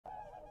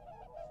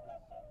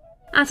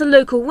At a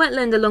local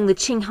wetland along the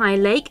Qinghai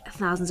Lake,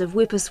 thousands of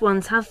whooper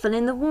swans have fun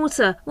in the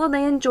water while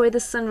they enjoy the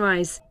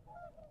sunrise.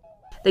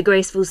 The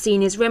graceful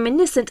scene is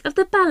reminiscent of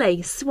the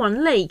ballet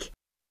Swan Lake.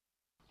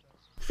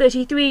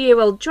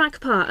 33-year-old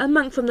Drakpa, a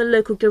monk from the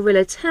local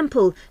gorilla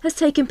temple, has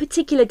taken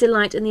particular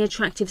delight in the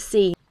attractive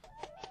scene.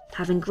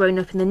 Having grown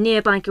up in the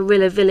nearby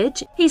gorilla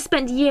village, he's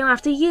spent year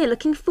after year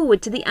looking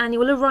forward to the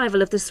annual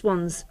arrival of the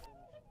swans.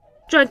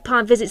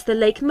 Drakpa visits the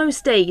lake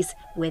most days.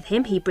 With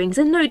him he brings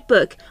a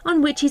notebook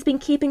on which he's been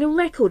keeping a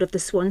record of the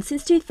swans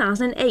since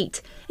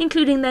 2008,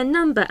 including their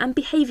number and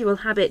behavioural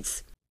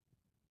habits.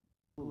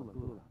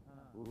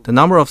 The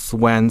number of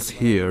swans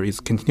here is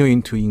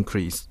continuing to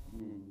increase.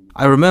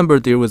 I remember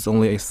there was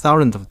only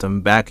 1,000 of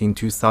them back in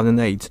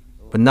 2008,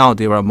 but now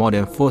there are more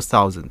than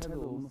 4,000.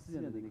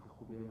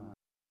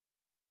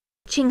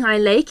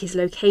 Qinghai Lake is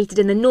located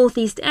in the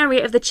northeast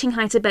area of the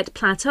Qinghai Tibet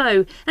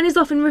Plateau and is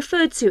often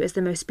referred to as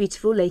the most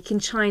beautiful lake in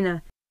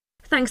China.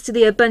 Thanks to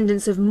the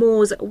abundance of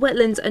moors,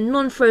 wetlands and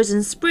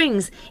non-frozen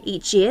springs,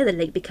 each year the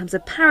lake becomes a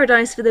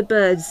paradise for the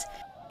birds.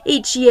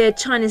 Each year,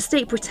 China's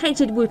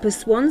state-protected whooper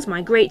swans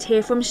migrate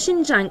here from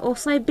Xinjiang or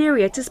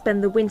Siberia to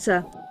spend the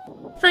winter.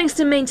 Thanks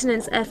to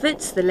maintenance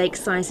efforts, the lake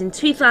size in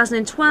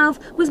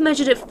 2012 was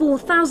measured at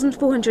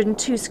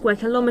 4,402 square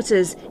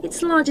kilometres,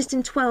 its largest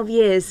in 12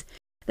 years.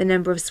 The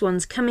number of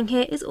swans coming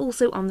here is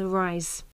also on the rise.